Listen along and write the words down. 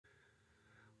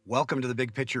Welcome to the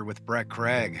Big Picture with Brett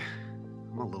Craig.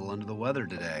 I'm a little under the weather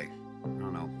today. I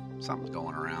don't know, something's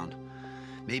going around.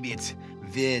 Maybe it's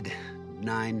vid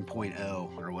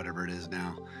 9.0 or whatever it is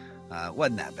now.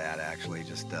 Wasn't that bad actually.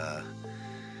 Just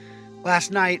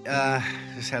last night,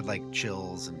 just had like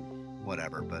chills and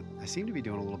whatever. But I seem to be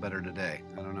doing a little better today.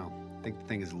 I don't know. I think the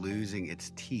thing is losing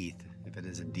its teeth. If it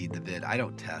is indeed the vid, I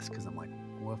don't test because I'm like,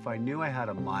 well, if I knew I had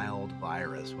a mild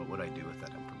virus, what would I do with that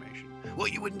information? Well,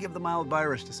 you wouldn't give the mild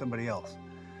virus to somebody else.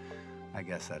 I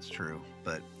guess that's true,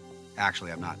 but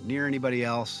actually I'm not near anybody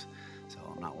else, so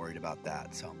I'm not worried about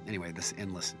that. So anyway, this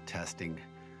endless testing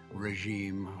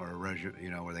regime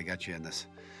where they got you in this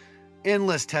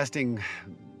endless testing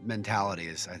mentality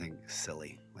is, I think,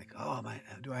 silly. Like, oh,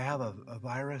 do I have a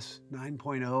virus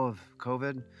 9.0 of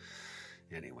COVID?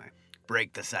 Anyway,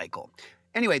 break the cycle.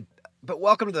 Anyway, but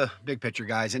welcome to the Big Picture,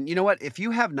 guys. And you know what? If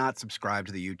you have not subscribed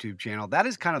to the YouTube channel, that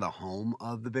is kind of the home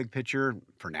of the Big Picture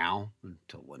for now,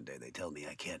 until one day they tell me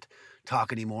I can't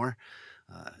talk anymore,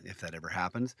 if that ever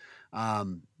happens.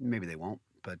 Maybe they won't,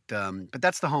 but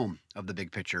that's the home of the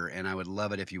Big Picture, and I would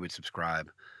love it if you would subscribe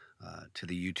to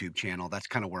the YouTube channel. That's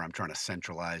kind of where I'm trying to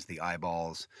centralize the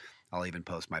eyeballs. I'll even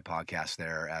post my podcast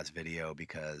there as video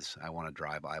because I want to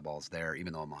drive eyeballs there,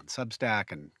 even though I'm on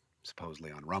Substack and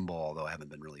supposedly on Rumble, although I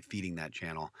haven't been really feeding that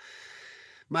channel.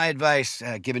 My advice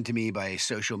given to me by a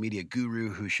social media guru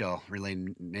who shall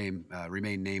remain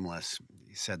nameless,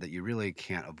 he said that you really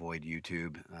can't avoid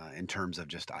YouTube in terms of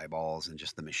just eyeballs, and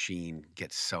just the machine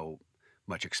gets so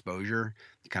much exposure.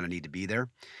 You kind of need to be there.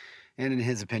 And in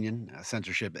his opinion,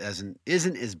 censorship isn't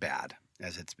as bad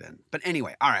as it's been. But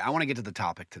anyway, all right, I want to get to the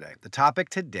topic today. The topic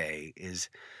today is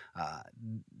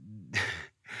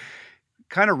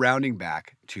kind of rounding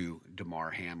back to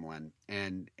Damar Hamlin.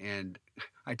 And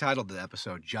I titled the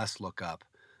episode Just Look Up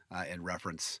in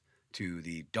reference to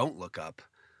the Don't Look Up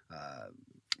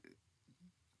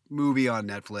movie on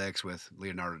Netflix with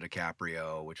Leonardo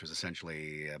DiCaprio, which was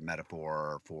essentially a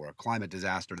metaphor for a climate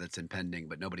disaster that's impending,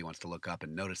 but nobody wants to look up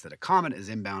and notice that a comet is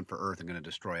inbound for Earth and going to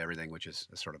destroy everything, which is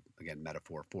a sort of, again,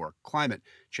 metaphor for climate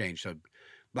change. So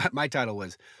my title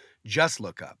was Just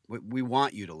Look Up. We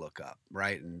want you to look up,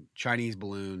 right? And Chinese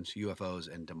balloons,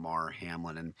 UFOs, and Damar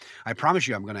Hamlin. And I promise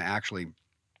you I'm going to actually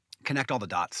connect all the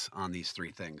dots on these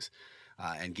three things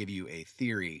and give you a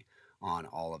theory on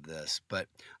all of this. But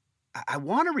I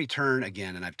want to return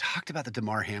again, and I've talked about the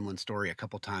Damar Hamlin story a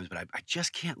couple times, but I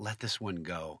just can't let this one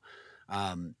go.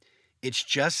 It's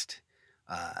just,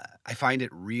 I find it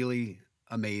really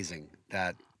amazing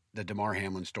that the Damar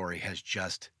Hamlin story has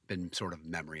just been sort of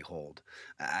memory hold.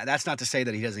 That's not to say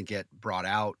that he doesn't get brought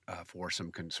out for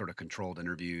some sort of controlled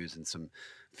interviews and some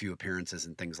few appearances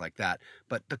and things like that.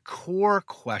 But the core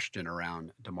question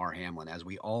around Damar Hamlin, as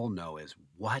we all know, is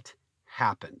what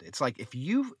happened. It's like if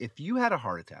you had a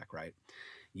heart attack, right?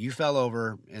 You fell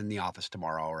over in the office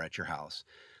tomorrow or at your house.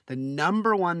 The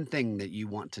number one thing that you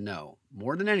want to know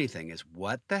more than anything is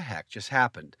what the heck just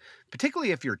happened,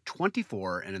 particularly if you're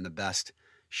 24 and in the best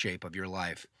shape of your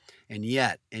life. And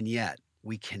yet,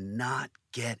 we cannot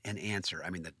get an answer. I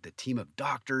mean, the team of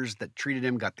doctors that treated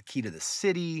him got the key to the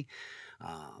city.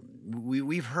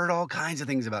 We've heard all kinds of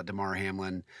things about Damar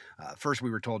Hamlin. First, we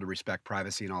were told to respect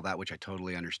privacy and all that, which I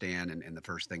totally understand. And the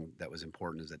first thing that was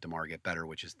important is that Damar get better,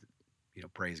 which is,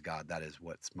 praise God, that is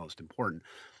what's most important.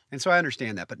 And so I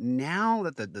understand that. But now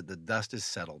that the dust is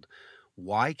settled,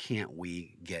 why can't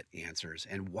we get answers?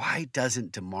 And why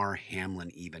doesn't Damar Hamlin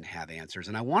even have answers?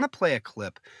 And I want to play a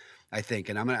clip, I think,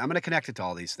 and I'm gonna connect it to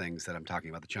all these things that I'm talking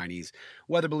about: the Chinese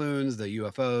weather balloons, the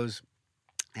UFOs,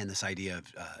 and this idea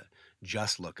of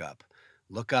just look up,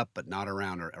 but not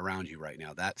around you right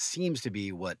now. That seems to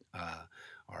be what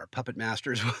our puppet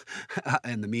masters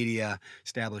and the media,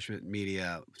 establishment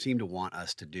media, seem to want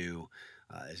us to do,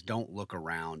 is don't look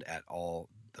around at all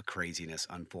the craziness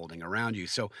unfolding around you.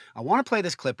 So I want to play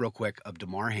this clip real quick of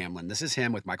Damar Hamlin. This is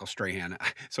him with Michael Strahan.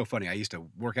 So funny. I used to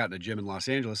work out in a gym in Los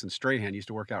Angeles, and Strahan used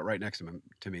to work out right next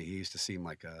to me. He used to seem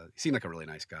like a really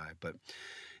nice guy. But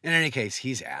in any case,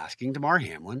 he's asking Damar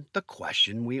Hamlin the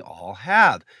question we all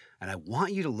have. And I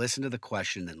want you to listen to the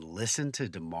question, then listen to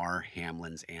Damar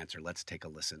Hamlin's answer. Let's take a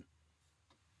listen.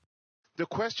 The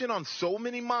question on so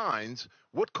many minds: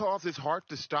 what caused his heart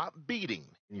to stop beating?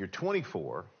 You're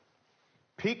 24,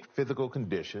 peak physical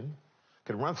condition,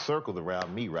 could run circles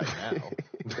around me right now.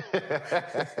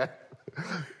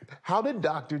 How did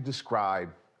doctor describe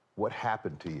what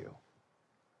happened to you?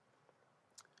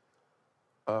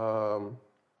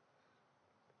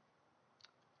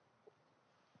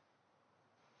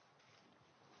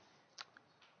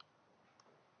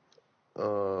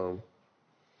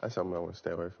 That's something I want to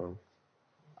stay away from.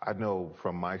 I know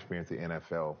from my experience at the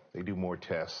NFL, they do more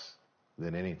tests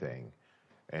than anything.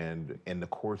 And in the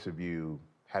course of you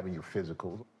having your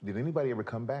physical, did anybody ever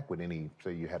come back with any,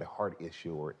 say you had a heart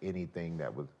issue or anything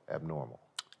that was abnormal?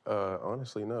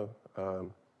 Honestly, no.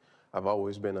 I've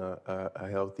always been a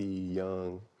healthy,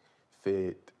 young,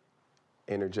 fit,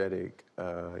 energetic,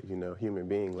 human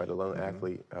being, let alone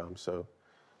athlete. So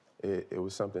it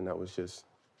was something that was just,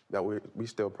 that we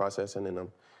still processing, and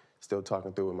I'm still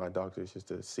talking through with my doctors just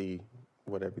to see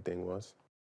what everything was.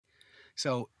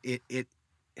 So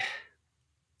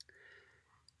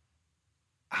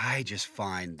I just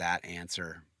find that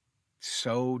answer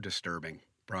so disturbing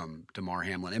from Damar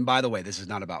Hamlin. And by the way, this is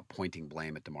not about pointing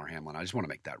blame at Damar Hamlin. I just want to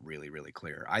make that really, really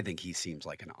clear. I think he seems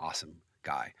like an awesome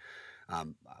guy.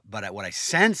 But what I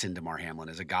sense in Damar Hamlin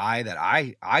is a guy that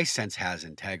I sense has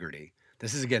integrity.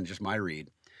 This is, again, just my read.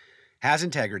 Has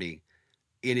integrity.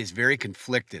 It is very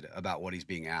conflicted about what he's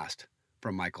being asked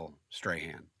from Michael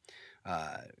Strahan.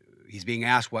 He's being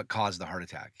asked what caused the heart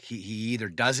attack. He either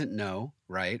doesn't know,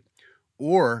 right?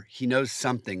 Or he knows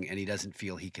something and he doesn't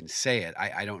feel he can say it.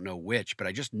 I don't know which, but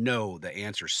I just know the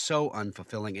answer's so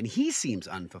unfulfilling, and he seems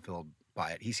unfulfilled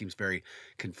by it. He seems very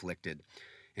conflicted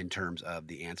in terms of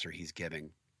the answer he's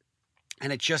giving.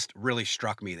 And it just really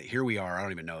struck me that here we are, I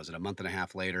don't even know, is it a month and a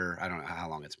half later? I don't know how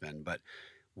long it's been, but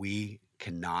we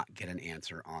cannot get an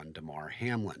answer on Damar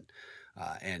Hamlin.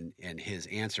 And his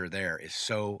answer there is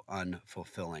so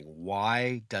unfulfilling.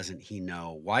 Why doesn't he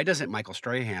know? Why doesn't Michael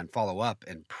Strahan follow up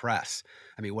and press?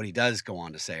 I mean, what he does go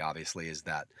on to say, obviously, is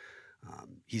that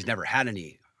he's never had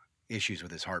any issues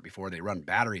with his heart before. They run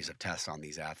batteries of tests on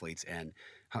these athletes, and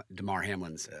Damar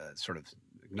Hamlin's sort of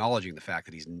acknowledging the fact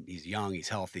that he's young, he's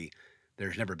healthy.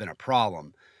 There's never been a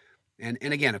problem. And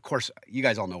again, of course, you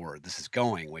guys all know where this is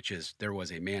going, which is there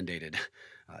was a mandated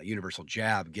universal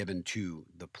jab given to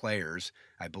the players,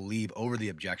 I believe, over the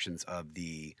objections of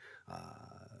the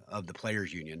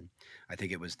players union. I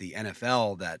think it was the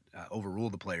NFL that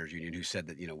overruled the players union, who said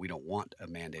that, we don't want a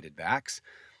mandated vax.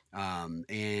 I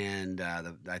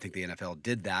think the NFL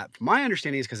did that. My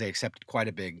understanding is because they accepted quite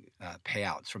a big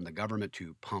payouts from the government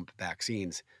to pump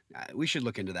vaccines. We should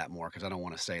look into that more, because I don't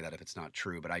want to say that if it's not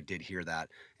true, but I did hear that.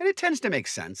 And it tends to make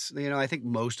sense. I think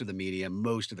most of the media,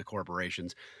 most of the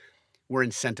corporations were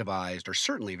incentivized, or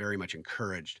certainly very much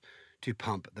encouraged, to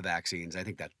pump the vaccines. I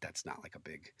think that's not like I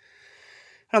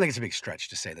don't think it's a big stretch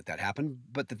to say that happened,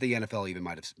 but that the NFL even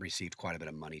might have received quite a bit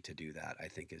of money to do that, I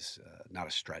think is not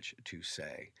a stretch to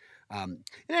say. In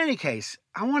any case,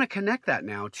 I want to connect that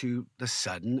now to the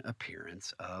sudden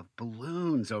appearance of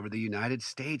balloons over the United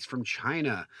States from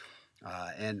China,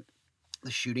 and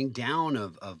the shooting down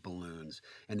of balloons,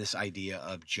 and this idea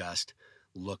of just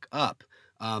look up.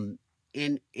 And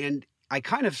I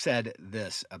kind of said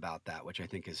this about that, which I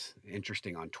think is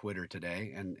interesting, on Twitter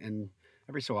today, and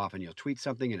every so often you'll tweet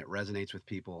something and it resonates with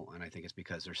people, and I think it's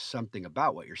because there's something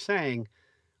about what you're saying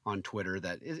on Twitter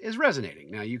that is resonating.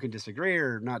 Now, you can disagree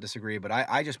or not disagree, but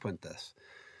I just put this.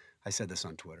 I said this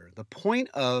on Twitter. The point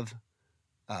of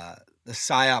the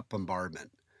PSYOP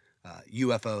bombardment,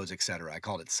 UFOs, etc., I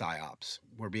called it PSYOPs.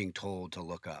 We're being told to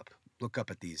look up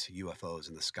at these UFOs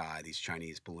in the sky, these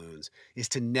Chinese balloons, is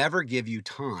to never give you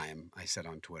time, I said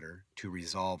on Twitter, to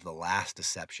resolve the last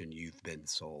deception you've been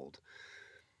sold.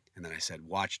 And then I said,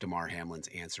 watch Damar Hamlin's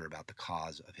answer about the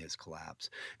cause of his collapse.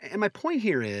 And my point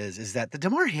here is that the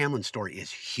Damar Hamlin story is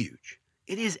huge.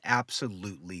 It is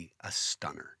absolutely a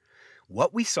stunner.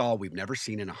 What we saw, we've never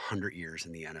seen in 100 years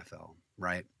in the NFL,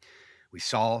 right? We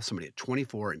saw somebody at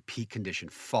 24 in peak condition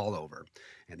fall over,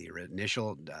 and the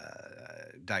initial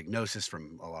diagnosis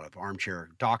from a lot of armchair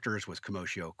doctors was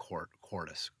commotio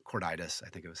cordis, I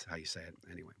think it was how you say it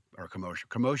anyway, or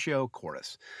commotio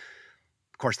cordis.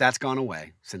 Of course, that's gone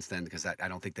away since then, because I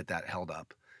don't think that held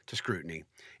up to scrutiny.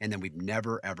 And then we've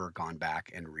never, ever gone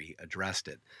back and readdressed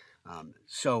it.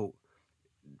 So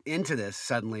into this,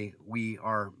 suddenly we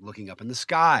are looking up in the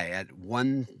sky at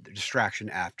one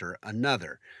distraction after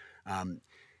another.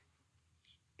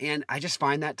 And I just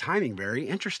find that timing very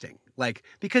interesting.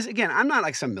 Because again, I'm not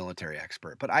like some military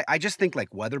expert, but I just think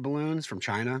like weather balloons from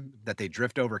China, that they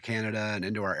drift over Canada and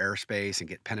into our airspace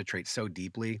and penetrate so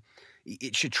deeply.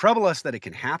 It should trouble us that it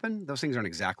can happen. Those things aren't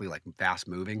exactly like fast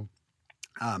moving.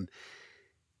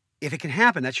 If it can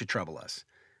happen, that should trouble us.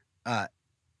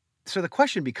 So the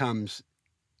question becomes,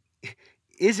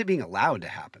 is it being allowed to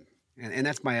happen? And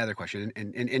that's my other question.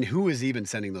 And who is even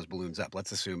sending those balloons up?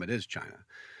 Let's assume it is China.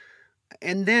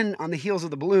 And then on the heels of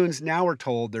the balloons, now we're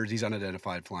told there's these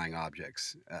unidentified flying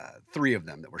objects, 3 of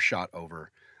them that were shot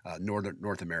over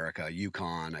North America,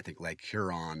 Yukon, I think Lake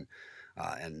Huron,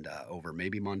 and over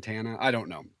maybe Montana. I don't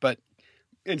know. But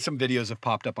And some videos have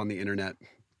popped up on the internet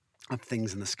of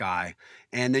things in the sky.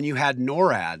 And then you had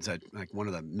NORADs, like one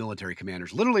of the military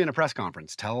commanders, literally in a press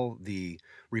conference, tell the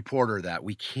reporter that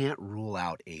we can't rule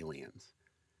out aliens.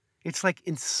 It's like,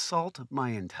 insult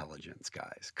my intelligence,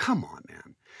 guys. Come on,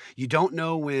 man. You don't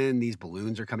know when these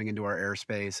balloons are coming into our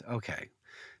airspace? Okay.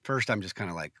 First, I'm just kind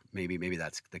of like, maybe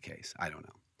that's the case. I don't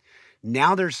know.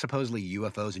 Now there's supposedly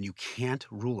UFOs, and you can't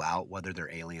rule out whether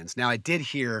they're aliens. Now, I did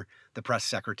hear the press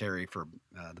secretary for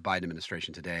the Biden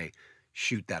administration today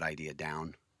shoot that idea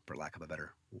down, for lack of a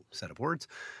better set of words,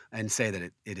 and say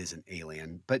that it is an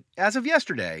alien. But as of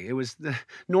yesterday, it was the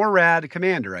NORAD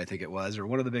commander, I think it was, or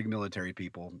one of the big military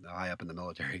people high up in the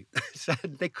military, said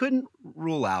they couldn't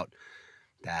rule out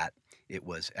that it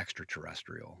was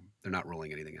extraterrestrial. They're not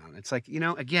ruling anything out. It's like,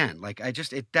 again, like that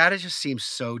just seems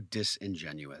so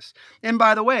disingenuous. And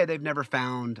by the way, they've never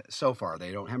found so far.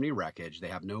 They don't have any wreckage. They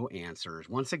have no answers.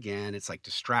 Once again, it's like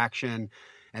distraction.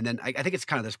 And then I think it's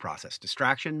kind of this process: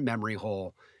 distraction, memory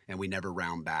hole, and we never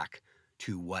round back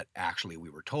to what actually we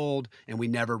were told, and we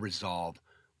never resolve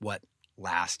what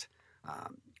last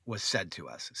was said to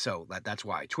us. So that's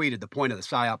why I tweeted, the point of the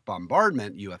PSYOP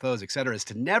bombardment, UFOs, et cetera, is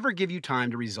to never give you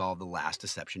time to resolve the last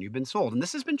deception you've been sold. And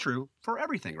this has been true for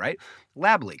everything, right?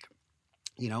 Lab leak.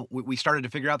 We started to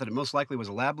figure out that it most likely was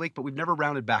a lab leak, but we've never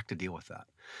rounded back to deal with that.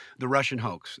 The Russian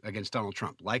hoax against Donald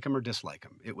Trump, like him or dislike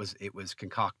him, it was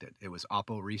concocted. It was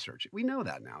Oppo research. We know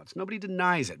that now. Nobody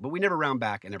denies it, but we never round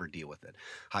back and never deal with it.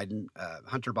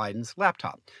 Hunter Biden's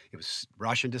laptop, it was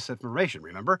Russian disinformation,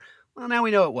 remember? Well, now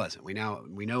we know it wasn't. We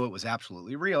know it was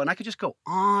absolutely real. And I could just go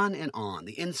on and on.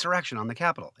 The insurrection on the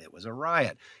Capitol, it was a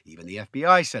riot. Even the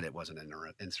FBI said it wasn't an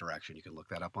insurrection. You can look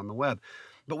that up on the web.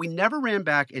 But we never ran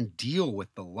back and deal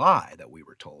with the lie that we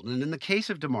were told. And in the case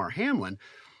of Damar Hamlin,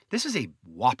 this is a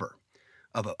whopper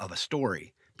of a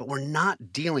story, but we're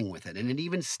not dealing with it. And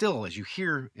even still, as you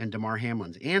hear in Damar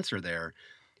Hamlin's answer there,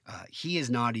 he is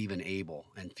not even able,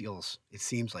 and it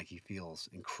seems like he feels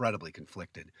incredibly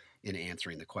conflicted in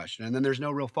answering the question. And then there's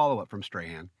no real follow-up from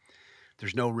Strahan.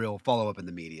 There's no real follow-up in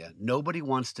the media. Nobody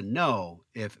wants to know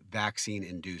if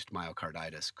vaccine-induced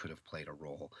myocarditis could have played a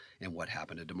role in what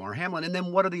happened to Damar Hamlin. And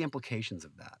then what are the implications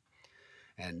of that?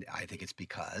 And I think it's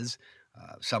because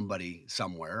somebody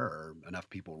somewhere, or enough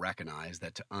people recognize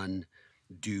that to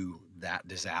undo that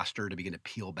disaster, to begin to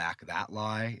peel back that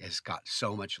lie, has got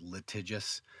so much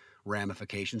litigious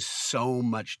ramifications, so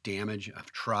much damage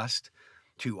of trust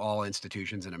to all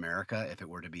institutions in America if it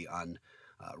were to be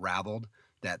unraveled,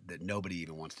 that nobody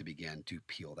even wants to begin to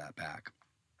peel that back.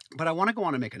 But I want to go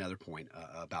on and make another point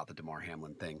about the Damar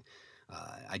Hamlin thing.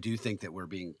 I do think that we're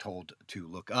being told to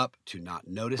look up, to not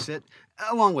notice it,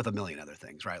 along with a million other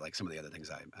things, right? Like some of the other things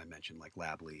I mentioned, like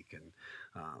lab leak and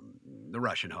the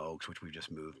Russian hoax, which we've just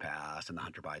moved past, and the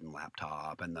Hunter Biden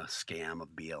laptop, and the scam of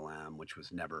BLM, which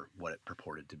was never what it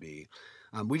purported to be.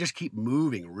 We just keep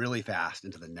moving really fast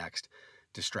into the next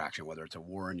distraction, whether it's a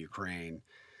war in Ukraine,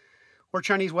 or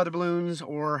Chinese weather balloons,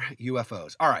 or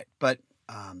UFOs. All right, but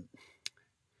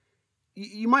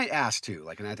you might ask too,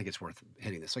 and I think it's worth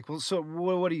hitting this. Well, so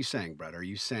what are you saying, Brett? Are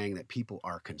you saying that people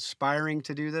are conspiring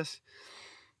to do this?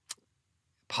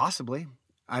 Possibly.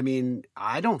 I mean,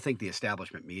 I don't think the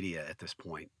establishment media at this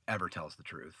point ever tells the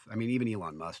truth. I mean, even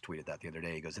Elon Musk tweeted that the other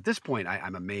day. He goes, at this point,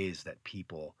 I'm amazed that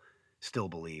people still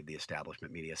believe the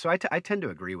establishment media. So I tend to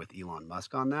agree with Elon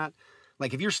Musk on that.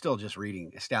 Like, if you're still just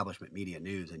reading establishment media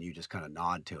news and you just kind of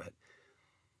nod to it,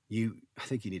 I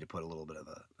think you need to put a little bit of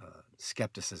a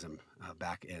skepticism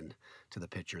back in to the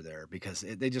picture there, because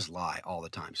they just lie all the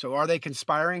time. So are they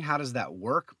conspiring? How does that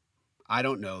work? I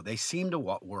don't know. They seem to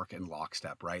work in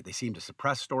lockstep, right? They seem to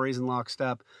suppress stories in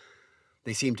lockstep.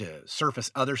 They seem to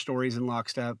surface other stories in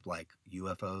lockstep, like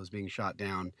UFOs being shot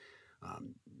down.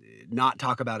 Not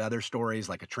talk about other stories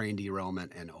like a train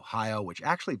derailment in Ohio, which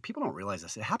actually people don't realize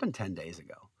this. It happened 10 days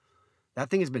ago. That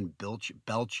thing has been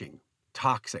belching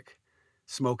toxic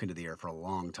smoke into the air for a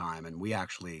long time. And we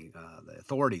actually, the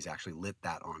authorities actually lit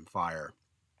that on fire.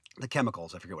 The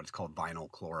chemicals, I forget what it's called, vinyl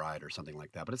chloride or something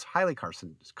like that, but it's highly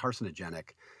carcinogenic.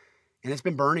 And it's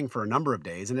been burning for a number of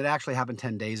days. And it actually happened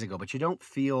 10 days ago, but you don't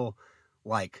feel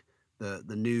like the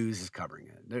news is covering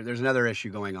it. There's another issue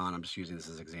going on. I'm just using this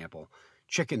as an example.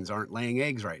 Chickens aren't laying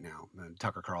eggs right now.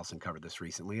 Tucker Carlson covered this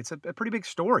recently. It's a pretty big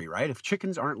story, right? If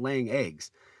chickens aren't laying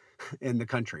eggs in the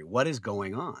country, what is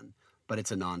going on? But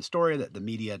it's a non-story that the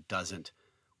media doesn't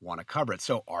want to cover it.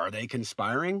 So are they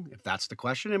conspiring? If that's the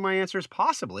question, and my answer is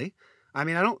possibly. I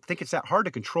mean, I don't think it's that hard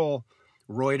to control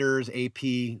Reuters,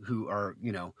 AP, who are,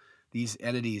 these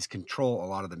entities control a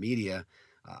lot of the media.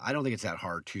 I don't think it's that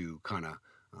hard to kind of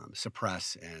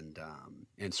suppress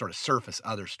and sort of surface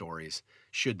other stories,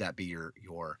 should that be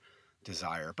your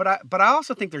desire. But I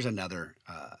also think there's another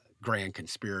grand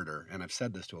conspirator, and I've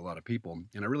said this to a lot of people,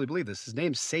 and I really believe this. His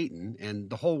name's Satan, and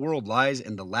the whole world lies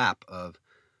in the lap of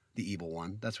the evil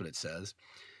one. That's what it says.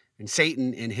 And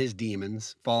Satan and his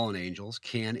demons, fallen angels,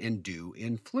 can and do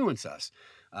influence us.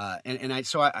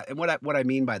 What I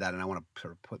mean by that, and I want to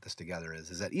sort of put this together,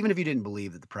 is that even if you didn't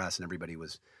believe that the press and everybody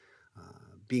was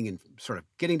sort of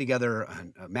getting together,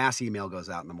 a mass email goes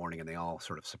out in the morning and they all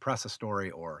sort of suppress a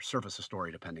story or surface a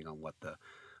story depending on what the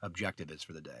objective is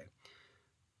for the day.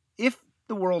 If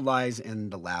the world lies in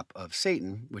the lap of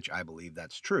Satan, which I believe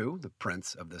that's true, the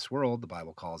prince of this world, the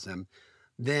Bible calls him,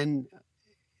 then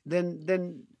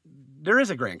there is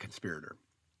a grand conspirator.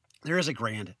 There is a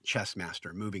grand chess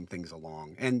master moving things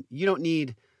along. And you don't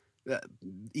need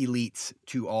elites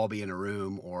to all be in a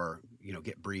room or,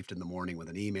 get briefed in the morning with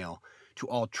an email to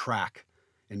all track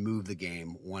and move the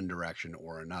game one direction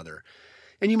or another.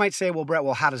 And you might say, well, Brett,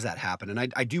 how does that happen?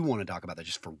 And I do want to talk about that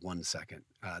just for 1 second.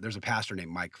 There's a pastor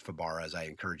named Mike Fabarez. I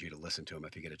encourage you to listen to him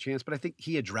if you get a chance. But I think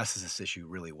he addresses this issue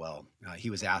really well.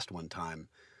 He was asked one time,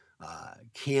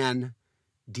 can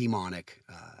demonic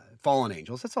fallen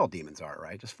angels, that's all demons are,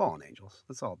 right? Just fallen angels.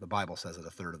 That's all. The Bible says that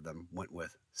a third of them went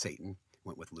with Satan,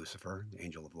 went with Lucifer, the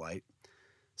angel of light.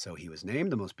 So he was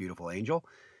named the most beautiful angel.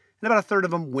 And about a third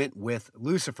of them went with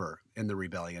Lucifer in the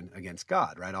rebellion against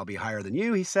God, right? I'll be higher than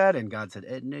you, he said. And God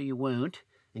said, no, you won't,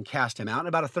 and cast him out. And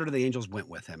about a third of the angels went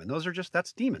with him. And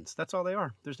that's demons. That's all they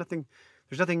are. There's nothing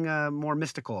more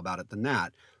mystical about it than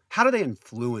that. How do they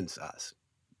influence us?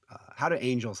 How do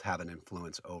angels have an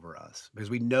influence over us? Because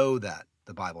we know that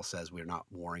the Bible says we're not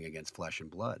warring against flesh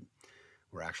and blood.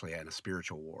 We're actually in a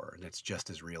spiritual war, and it's just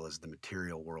as real as the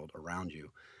material world around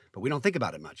you. But we don't think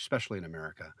about it much, especially in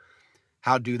America.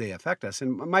 How do they affect us?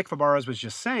 And Mike Fabarez was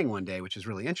just saying one day, which is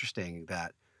really interesting,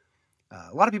 that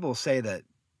a lot of people will say that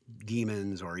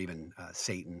demons or even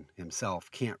Satan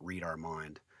himself can't read our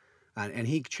mind. And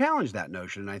he challenged that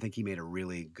notion, and I think he made a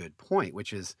really good point,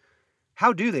 which is,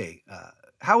 how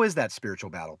is that spiritual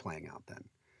battle playing out then?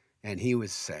 And he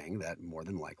was saying that more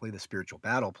than likely the spiritual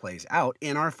battle plays out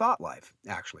in our thought life,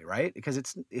 actually, right? Because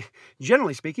it's,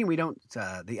 generally speaking, we don't,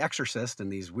 The Exorcist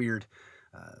and these weird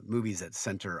movies that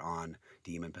center on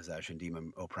demon possession,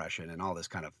 demon oppression, and all this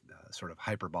kind of sort of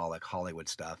hyperbolic Hollywood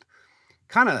stuff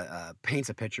kind of paints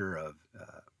a picture of,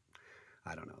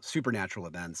 supernatural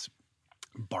events,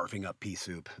 barfing up pea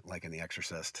soup like in The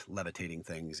Exorcist, levitating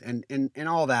things. And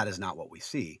all that is not what we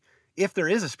see. If there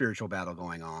is a spiritual battle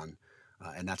going on,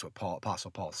 and that's what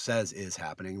Apostle Paul says is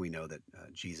happening. We know that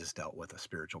Jesus dealt with a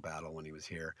spiritual battle when he was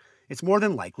here. It's more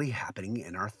than likely happening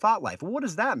in our thought life. Well, what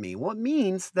does that mean? Well, it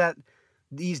means that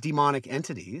these demonic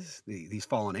entities, these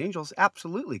fallen angels,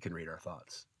 absolutely can read our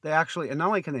thoughts. They actually, and not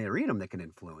only can they read them, they can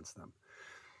influence them.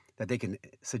 That they can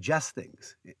suggest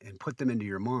things and put them into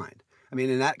your mind. I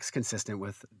mean, and that's consistent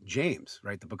with James,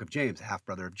 right? The book of James,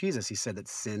 half-brother of Jesus. He said that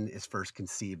sin is first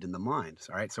conceived in the mind.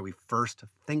 All right, so we first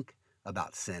think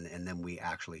about sin, and then we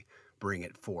actually bring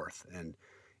it forth and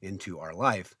into our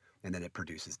life, and then it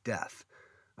produces death.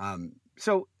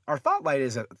 So our thought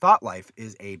life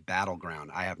is a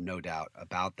battleground. I have no doubt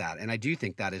about that, and I do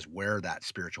think that is where that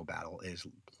spiritual battle is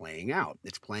playing out.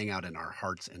 It's playing out in our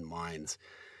hearts and minds.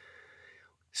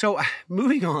 So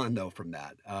moving on, though, from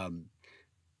that,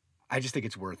 I just think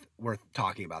it's worth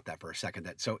talking about that for a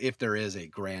second. So if there is a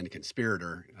grand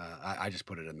conspirator, I just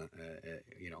put it in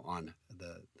on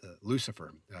the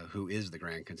Lucifer, who is the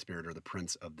grand conspirator, the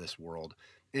prince of this world,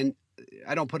 and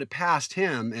I don't put it past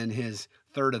him and his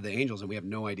third of the angels, and we have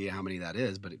no idea how many that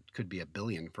is, but it could be 1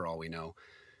 billion for all we know,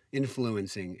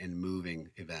 influencing and moving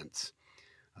events.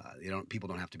 People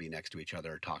don't have to be next to each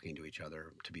other, talking to each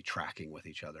other, to be tracking with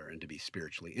each other, and to be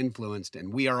spiritually influenced.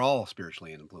 And we are all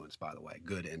spiritually influenced, by the way,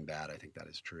 good and bad. I think that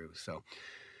is true. So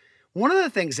one of the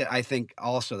things that I think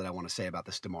also that I want to say about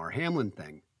this Damar Hamlin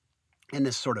thing, and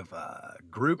this sort of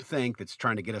group think that's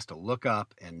trying to get us to look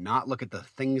up and not look at the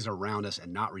things around us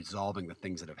and not resolving the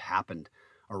things that have happened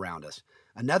around us.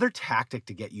 Another tactic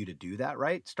to get you to do that,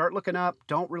 right? Start looking up.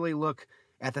 Don't really look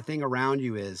at the thing around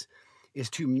you is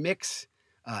to mix.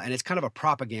 And it's kind of a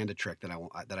propaganda trick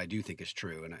that I do think is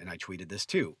true. And I tweeted this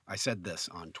too. I said this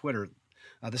on Twitter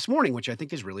this morning, which I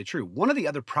think is really true. One of the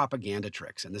other propaganda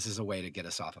tricks, and this is a way to get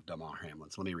us off of Damar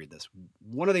Hamlin. So let me read this.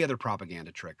 One of the other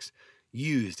propaganda tricks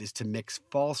used is to mix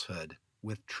falsehood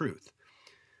with truth.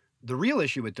 The real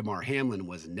issue with Damar Hamlin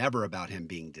was never about him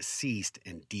being deceased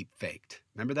and deep faked.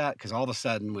 Remember that? Because all of a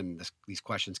sudden when these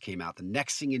questions came out, the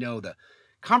next thing you know, the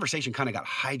conversation kind of got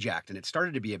hijacked and it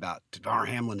started to be about Damar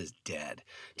Hamlin is dead.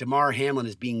 Damar Hamlin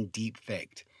is being deep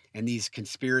faked. And these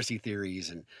conspiracy theories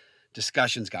and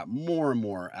discussions got more and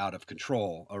more out of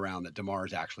control around that Damar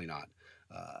is actually not,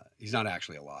 he's not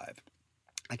actually alive.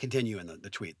 I continue in the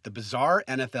tweet. The bizarre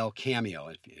NFL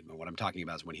cameo, what I'm talking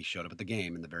about is when he showed up at the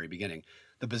game in the very beginning.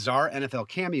 The bizarre NFL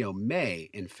cameo may,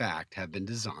 in fact, have been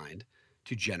designed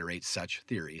to generate such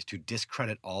theories, to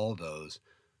discredit all those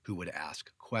who would ask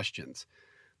questions.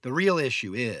 The real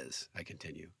issue is, I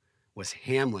continue, was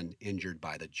Hamlin injured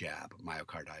by the jab,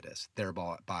 myocarditis,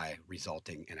 thereby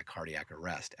resulting in a cardiac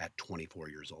arrest at 24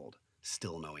 years old?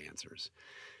 Still no answers.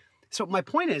 So my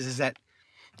point is that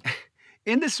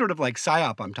in this sort of like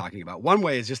psyop I'm talking about, one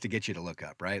way is just to get you to look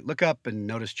up, right? Look up and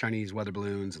notice Chinese weather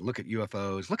balloons and look at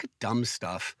UFOs, look at dumb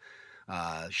stuff,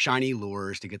 shiny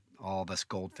lures to get all of us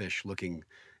goldfish looking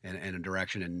in a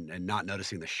direction and not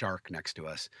noticing the shark next to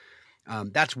us.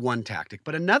 That's one tactic.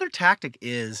 But another tactic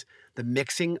is the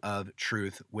mixing of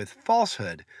truth with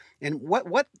falsehood. And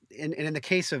in the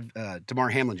case of Damar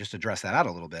Hamlin, just to address that out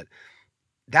a little bit,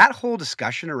 that whole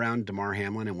discussion around Damar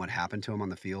Hamlin and what happened to him on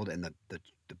the field and the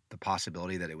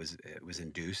possibility that it was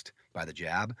induced by the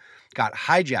jab got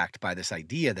hijacked by this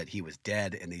idea that he was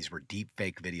dead and these were deep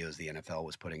fake videos the NFL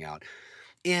was putting out.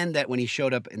 And that when he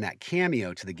showed up in that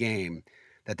cameo to the game,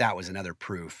 that was another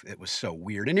proof. It was so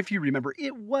weird. And if you remember,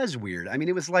 it was weird. I mean,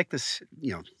 it was like this,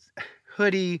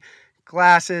 hoodie,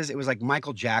 glasses. It was like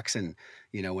Michael Jackson,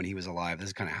 when he was alive. This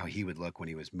is kind of how he would look when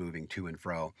he was moving to and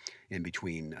fro in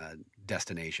between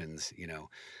destinations,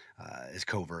 as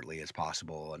covertly as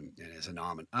possible and as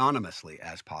anonymously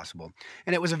as possible.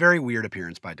 And it was a very weird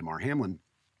appearance by Damar Hamlin.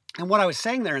 And what I was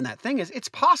saying there in that thing is it's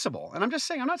possible. And I'm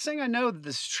not saying I know that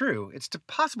this is true. It's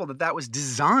possible that was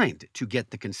designed to get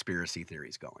the conspiracy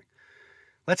theories going.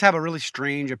 Let's have a really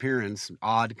strange appearance,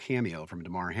 odd cameo from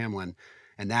Damar Hamlin.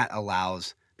 And that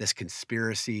allows this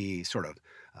conspiracy sort of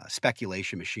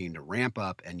speculation machine to ramp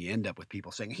up. And you end up with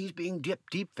people saying he's being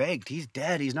deep faked. He's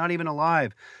dead. He's not even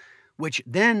alive, which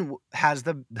then has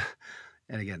the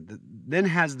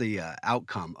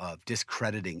outcome of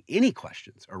discrediting any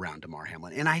questions around Damar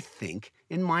Hamlin. And I think,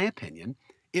 in my opinion,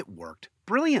 it worked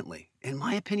brilliantly.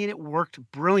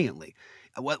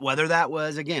 Whether that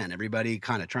was, again, everybody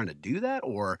kind of trying to do that,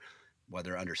 or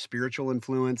whether under spiritual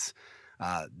influence,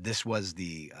 this was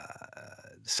the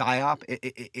psyop,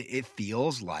 it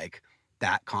feels like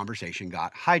that conversation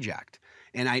got hijacked.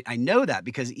 And I know that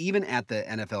because even at the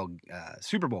NFL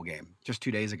Super Bowl game just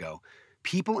 2 days ago,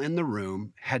 people in the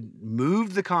room had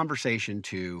moved the conversation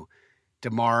to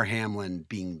Damar Hamlin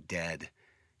being dead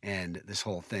and this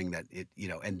whole thing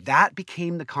and that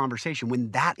became the conversation when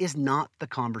that is not the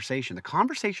conversation. The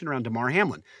conversation around Damar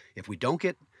Hamlin, if we don't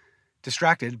get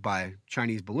distracted by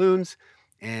Chinese balloons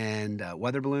and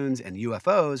weather balloons and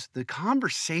UFOs, the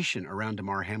conversation around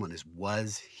Damar Hamlin is,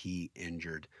 was he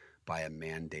injured by a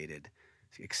mandated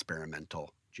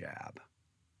experimental jab?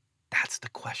 That's the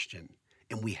question.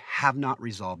 And we have not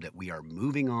resolved it. We are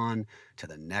moving on to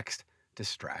the next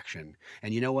distraction.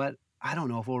 And you know what? I don't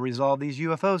know if we'll resolve these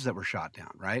UFOs that were shot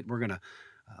down, right? We're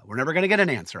never gonna get an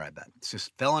answer, I bet. It's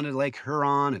just fell into Lake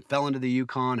Huron and fell into the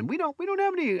Yukon, and we don't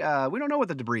have any we don't know what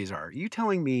the debris are. Are you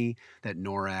telling me that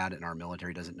NORAD and our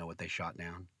military doesn't know what they shot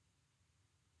down?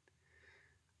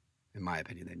 In my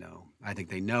opinion, they know. I think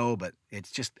they know, but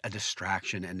it's just a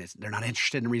distraction, and they're not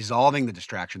interested in resolving the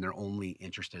distraction. They're only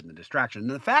interested in the distraction. And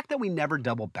the fact that we never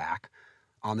double back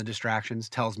on the distractions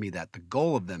tells me that the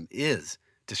goal of them is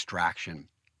distraction,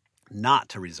 not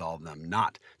to resolve them,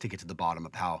 not to get to the bottom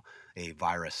of how a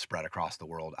virus spread across the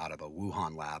world out of a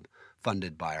Wuhan lab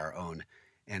funded by our own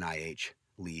NIH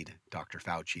lead, Dr.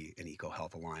 Fauci, and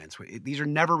EcoHealth Alliance. These are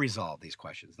never resolved, these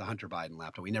questions. The Hunter Biden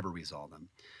laptop, we never resolve them.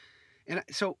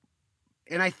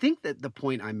 And I think that the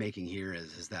point I'm making here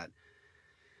is that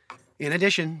in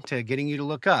addition to getting you to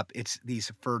look up, it's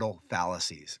these fertile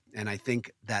fallacies. And I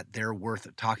think that they're worth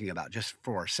talking about just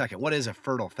for a second. What is a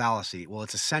fertile fallacy? Well,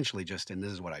 it's essentially just, and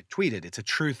this is what I tweeted, it's a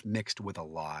truth mixed with a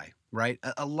lie, right?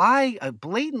 A lie, a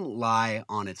blatant lie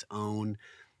on its own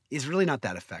is really not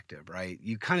that effective, right?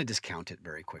 You kind of discount it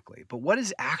very quickly. But what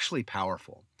is actually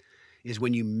powerful is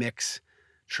when you mix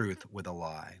truth with a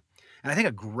lie. And I think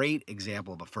a great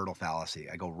example of a fertile fallacy,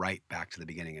 I go right back to the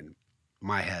beginning in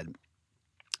my head,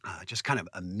 just kind of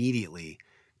immediately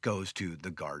goes to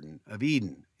the Garden of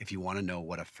Eden. If you want to know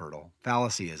what a fertile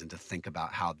fallacy is and to think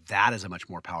about how that is a much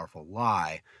more powerful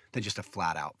lie than just a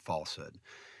flat out falsehood.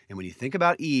 And when you think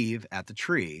about Eve at the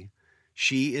tree,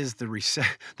 she is the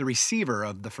receiver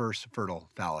of the first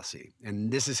fertile fallacy.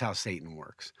 And this is how Satan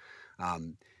works.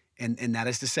 And that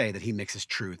is to say that he mixes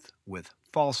truth with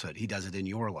falsehood. He does it in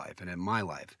your life and in my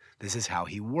life. This is how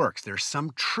he works. There's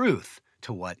some truth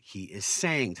to what he is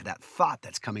saying, to that thought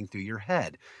that's coming through your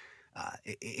head.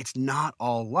 It's not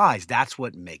all lies. That's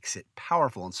what makes it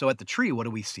powerful. And so at the tree, what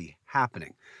do we see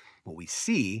happening? Well, we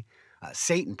see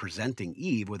Satan presenting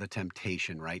Eve with a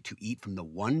temptation, right, to eat from the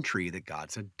one tree that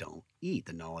God said don't eat,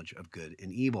 the knowledge of good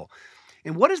and evil.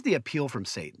 And what is the appeal from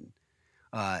Satan?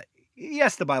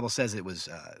 Yes, the Bible says it was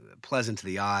pleasant to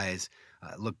the eyes,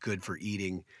 looked good for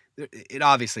eating. It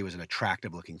obviously was an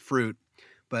attractive looking fruit.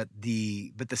 But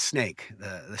the snake,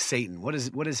 the Satan, what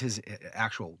is his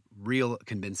actual real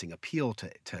convincing appeal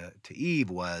to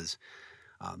Eve was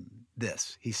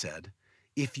this. He said,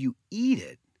 if you eat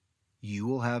it, you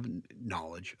will have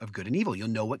knowledge of good and evil. You'll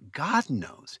know what God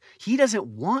knows. He doesn't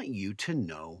want you to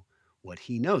know what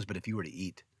he knows. But if you were to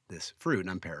eat this fruit, and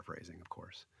I'm paraphrasing, of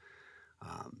course,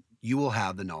 you will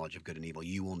have the knowledge of good and evil.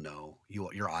 You will know,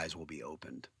 your eyes will be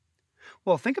opened.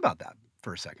 Well, think about that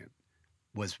for a second.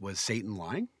 Was Satan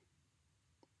lying?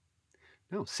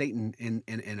 No, Satan,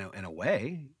 in a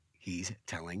way, he's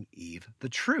telling Eve the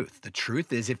truth. The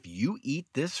truth is, if you eat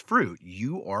this fruit,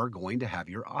 you are going to have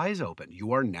your eyes open.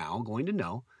 You are now going to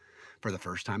know, for the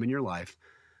first time in your life,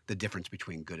 the difference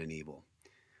between good and evil.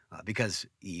 Because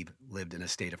Eve lived in a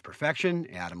state of perfection,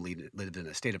 Adam lived in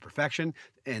a state of perfection,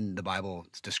 and the Bible's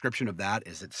description of that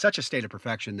is it's such a state of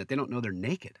perfection that they don't know they're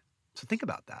naked. So think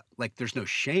about that. Like, there's no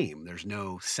shame. There's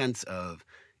no sense of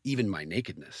even my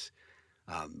nakedness.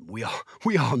 We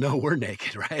all know we're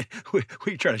naked, right?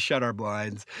 We try to shut our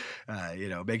blinds,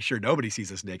 make sure nobody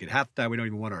sees us naked. Half the time we don't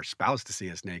even want our spouse to see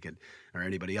us naked or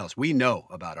anybody else. We know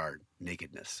about our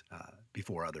nakedness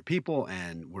before other people,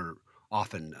 and we're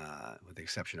often, with the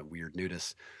exception of weird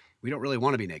nudists, we don't really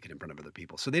want to be naked in front of other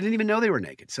people. So they didn't even know they were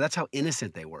naked. So that's how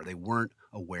innocent they were. They weren't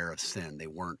aware of sin. They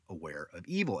weren't aware of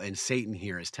evil. And Satan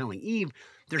here is telling Eve,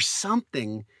 there's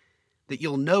something that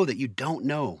you'll know that you don't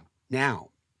know now.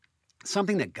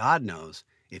 Something that God knows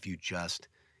if you just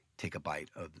take a bite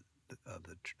of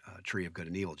the tree of good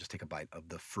and evil, just take a bite of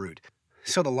the fruit.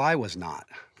 So the lie was not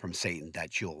from Satan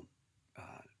that you'll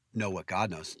know what God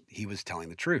knows. He was telling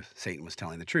the truth. Satan was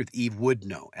telling the truth. Eve would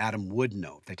know. Adam would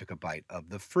know. If they took a bite of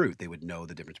the fruit, they would know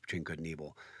the difference between good and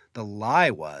evil. The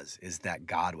lie is that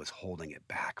God was holding it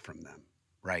back from them,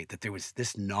 right? That there was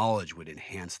this knowledge would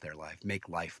enhance their life, make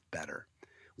life better.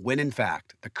 When in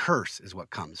fact, the curse is what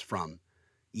comes from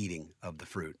eating of the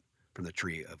fruit from the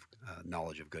tree of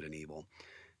knowledge of good and evil.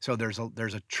 So there's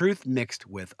a truth mixed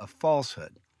with a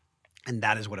falsehood. And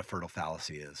that is what a fertile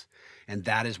fallacy is. And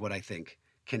that is what I think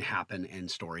can happen in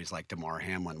stories like Damar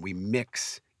Hamlin. We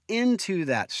mix into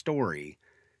that story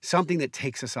something that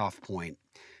takes us off point.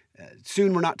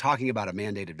 Soon we're not talking about a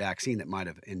mandated vaccine that might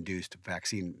have induced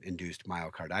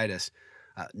myocarditis.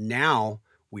 Now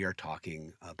we are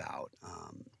talking about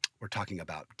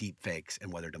deep fakes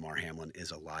and whether Damar Hamlin is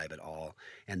alive at all.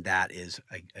 And that is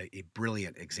a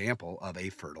brilliant example of a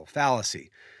fertile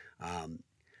fallacy. And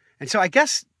so I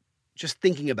guess just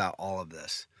thinking about all of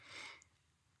this,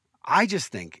 I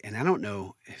just think, and I don't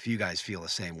know if you guys feel the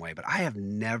same way, but I have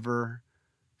never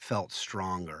felt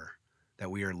stronger that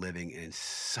we are living in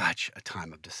such a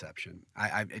time of deception.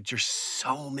 There's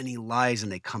so many lies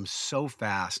and they come so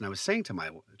fast. And I was saying to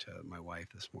my wife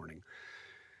this morning,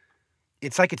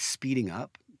 it's like it's speeding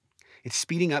up. It's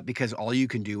speeding up because all you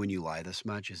can do when you lie this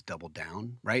much is double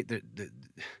down, right?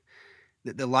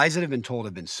 The lies that have been told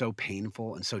have been so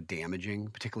painful and so damaging,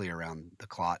 particularly around the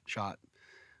clot shot,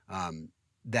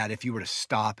 that if you were to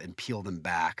stop and peel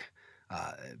back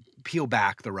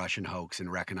the Russian hoax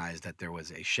and recognize that there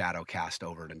was a shadow cast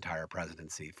over an entire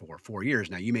presidency for 4 years.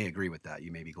 Now, you may agree with that.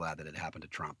 You may be glad that it happened to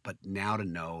Trump. But now to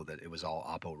know that it was all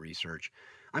Oppo research,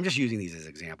 I'm just using these as an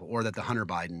example, or that the Hunter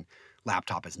Biden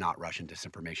laptop is not Russian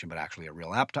disinformation, but actually a real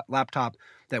laptop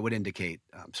that would indicate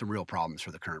some real problems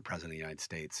for the current president of the United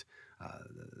States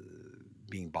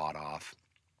being bought off.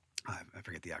 I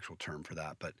forget the actual term for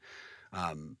that, but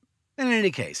in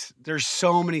any case, there's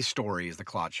so many stories, the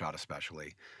clot shot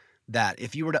especially, that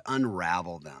if you were to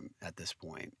unravel them at this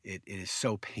point, it is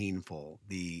so painful.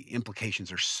 The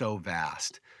implications are so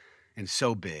vast and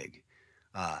so big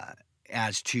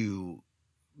as to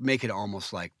make it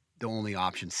almost like the only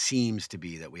option seems to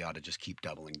be that we ought to just keep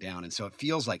doubling down. And so it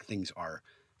feels like things are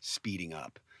speeding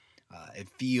up. It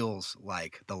feels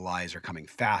like the lies are coming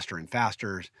faster and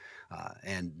faster.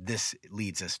 And this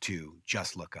leads us to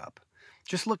just look up.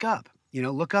 Just look up.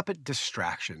 Look up at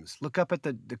distractions. Look up at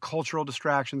the cultural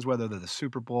distractions, whether they're the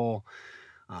Super Bowl,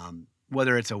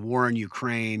 whether it's a war in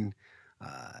Ukraine.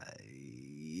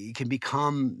 It can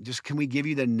become just, can we give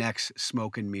you the next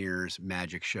smoke and mirrors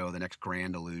magic show, the next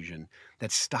grand illusion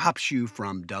that stops you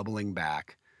from doubling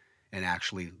back and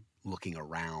actually looking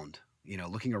around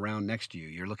looking around next to you.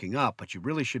 You're looking up, but you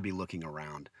really should be looking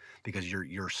around because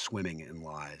you're swimming in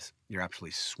lies. You're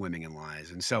absolutely swimming in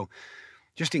lies. And so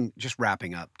just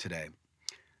wrapping up today,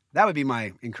 that would be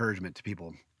my encouragement to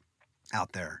people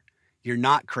out there. You're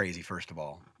not crazy, first of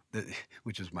all,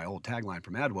 which is my old tagline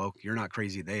from AdWoke. You're not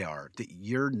crazy, they are.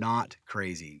 You're not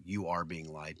crazy. You are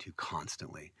being lied to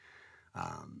constantly.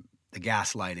 The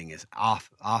gaslighting is off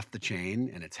the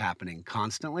chain, and it's happening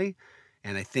constantly.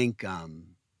 And I think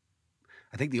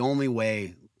the only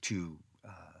way to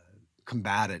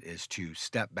combat it is to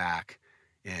step back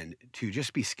and to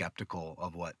just be skeptical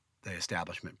of what the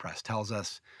establishment press tells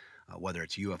us, whether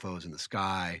it's UFOs in the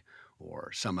sky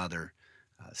or some other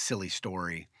silly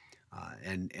story,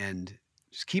 and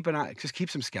just keep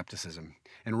some skepticism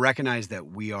and recognize that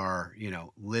we are,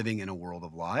 living in a world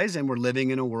of lies, and we're living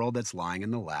in a world that's lying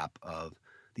in the lap of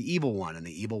the evil one. And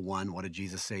the evil one, what did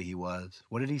Jesus say he was?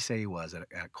 What did he say he was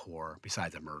at core,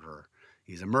 besides a murderer?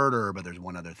 He's a murderer, but there's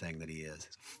one other thing that he is: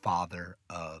 father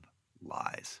of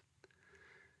lies.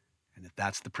 And if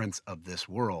that's the prince of this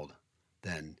world,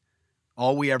 then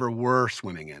all we ever were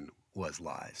swimming in was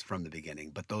lies from the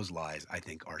beginning. But those lies, I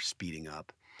think, are speeding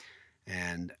up.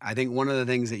 And I think one of the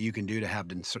things that you can do to have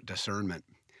discernment,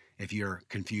 if you're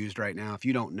confused right now, if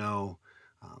you don't know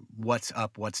what's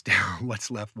up, what's down,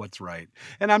 what's left, what's right.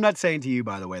 And I'm not saying to you,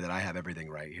 by the way, that I have everything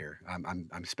right here.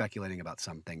 I'm speculating about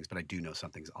some things, but I do know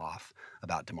something's off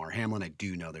about Damar Hamlin. I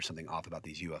do know there's something off about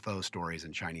these UFO stories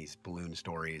and Chinese balloon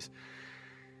stories.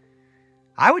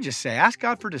 I would just say, ask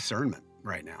God for discernment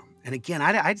right now. And again,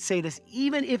 I'd say this,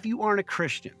 even if you aren't a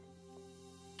Christian,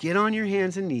 get on your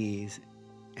hands and knees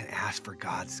and ask for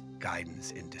God's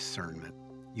guidance and discernment.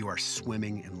 You are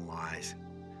swimming in lies.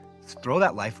 Throw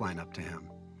that lifeline up to him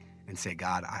and say,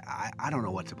 God, I don't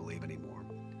know what to believe anymore.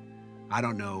 I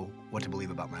don't know what to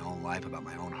believe about my own life, about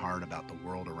my own heart, about the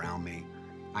world around me.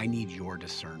 I need your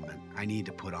discernment. I need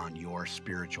to put on your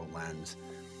spiritual lens,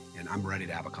 and I'm ready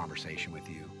to have a conversation with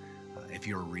you. If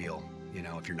you're real,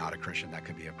 if you're not a Christian, that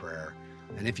could be a prayer.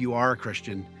 And if you are a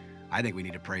Christian, I think we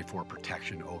need to pray for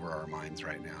protection over our minds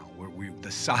right now. The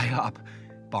PSYOP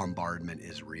bombardment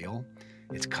is real.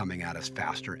 It's coming at us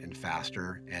faster and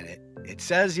faster. And it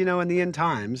says, in the end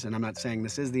times, and I'm not saying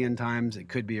this is the end times, it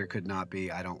could be or could not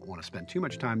be. I don't want to spend too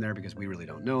much time there because we really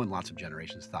don't know. And lots of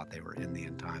generations thought they were in the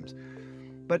end times.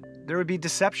 But there would be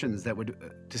deceptions that would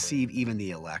deceive even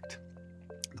the elect,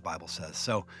 the Bible says.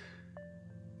 So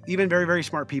even very, very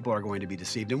smart people are going to be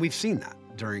deceived. And we've seen that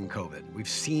during COVID. We've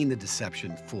seen the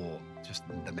deception fool just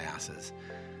the masses.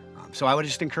 So I would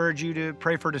just encourage you to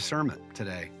pray for discernment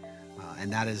today.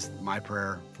 And that is my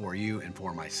prayer for you and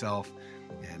for myself.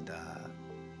 And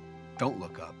don't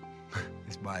look up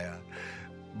is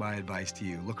my advice to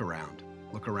you. Look around,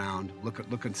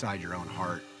 look inside your own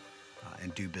heart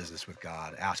and do business with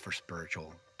God. Ask for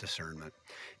spiritual discernment.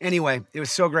 Anyway, it was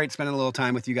so great spending a little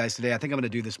time with you guys today. I think I'm going to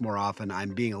do this more often.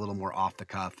 I'm being a little more off the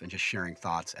cuff and just sharing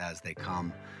thoughts as they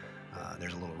come.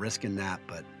 There's a little risk in that,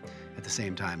 but at the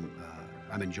same time,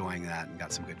 I'm enjoying that and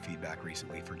got some good feedback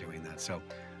recently for doing that. So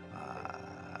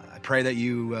I pray that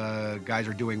you guys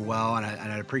are doing well, and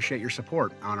I appreciate your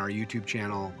support on our YouTube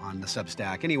channel, on the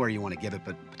Substack, anywhere you want to give it,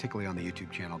 but particularly on the YouTube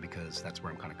channel, because that's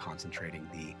where I'm kind of concentrating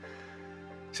the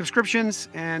subscriptions.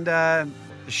 And the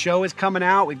show is coming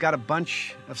out. We've got a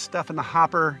bunch of stuff in the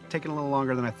hopper, taking a little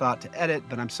longer than I thought to edit,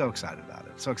 but I'm so excited about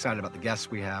it. So excited about the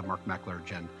guests we have: Mark Meckler,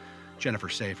 Jennifer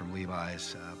Say from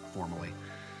Levi's, formerly,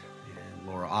 and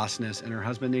Laura Osnes and her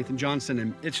husband Nathan Johnson.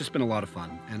 And it's just been a lot of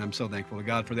fun, and I'm so thankful to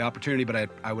God for the opportunity. But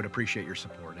I would appreciate your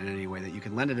support in any way that you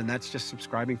can lend it, and that's just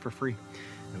subscribing for free.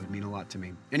 It would mean a lot to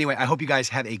me. Anyway, I hope you guys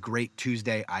have a great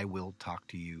Tuesday. I will talk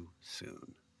to you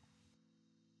soon.